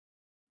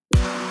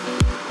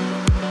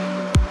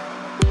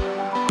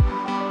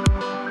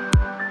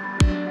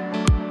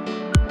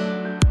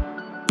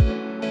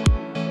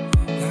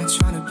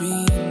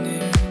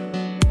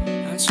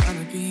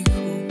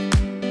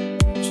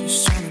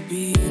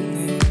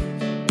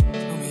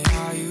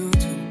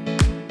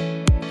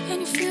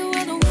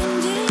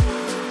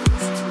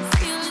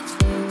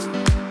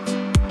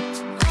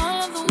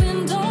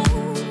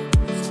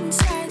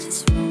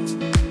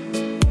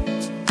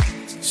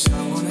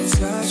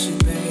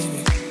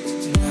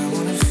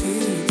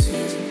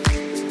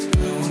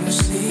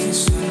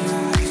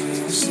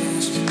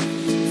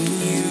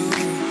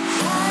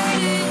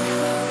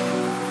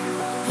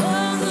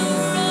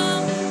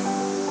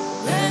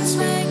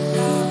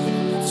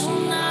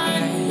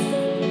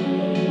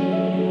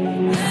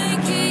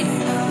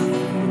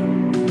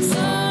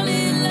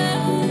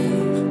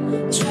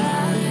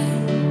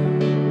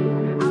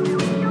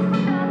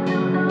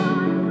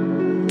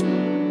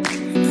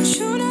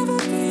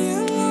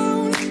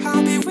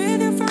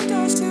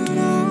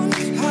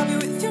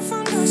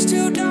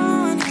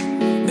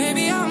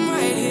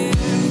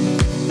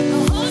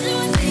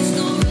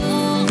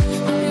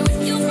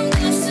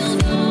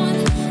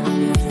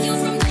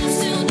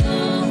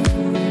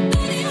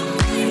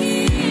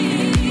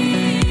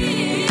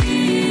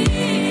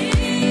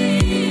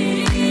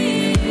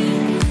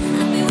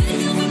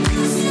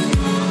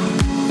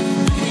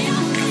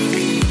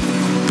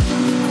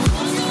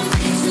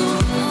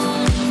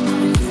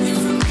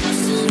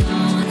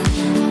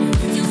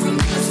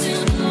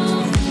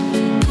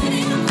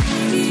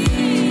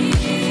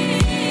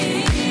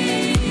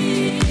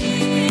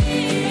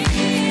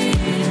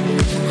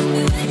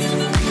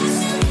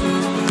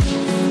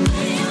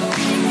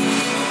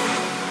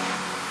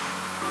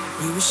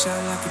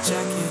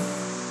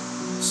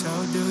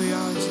so do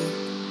yours.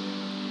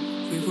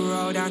 We could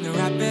roll down the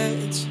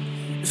rapids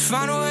and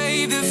find a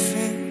wave that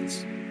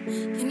fits.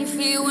 Can you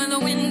feel when the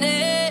wind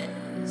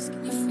is?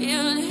 Can you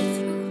feel it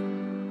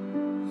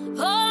through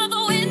all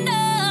the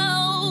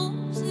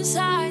windows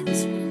inside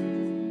this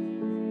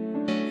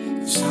room?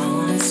 'Cause I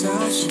wanna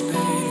touch you,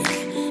 baby.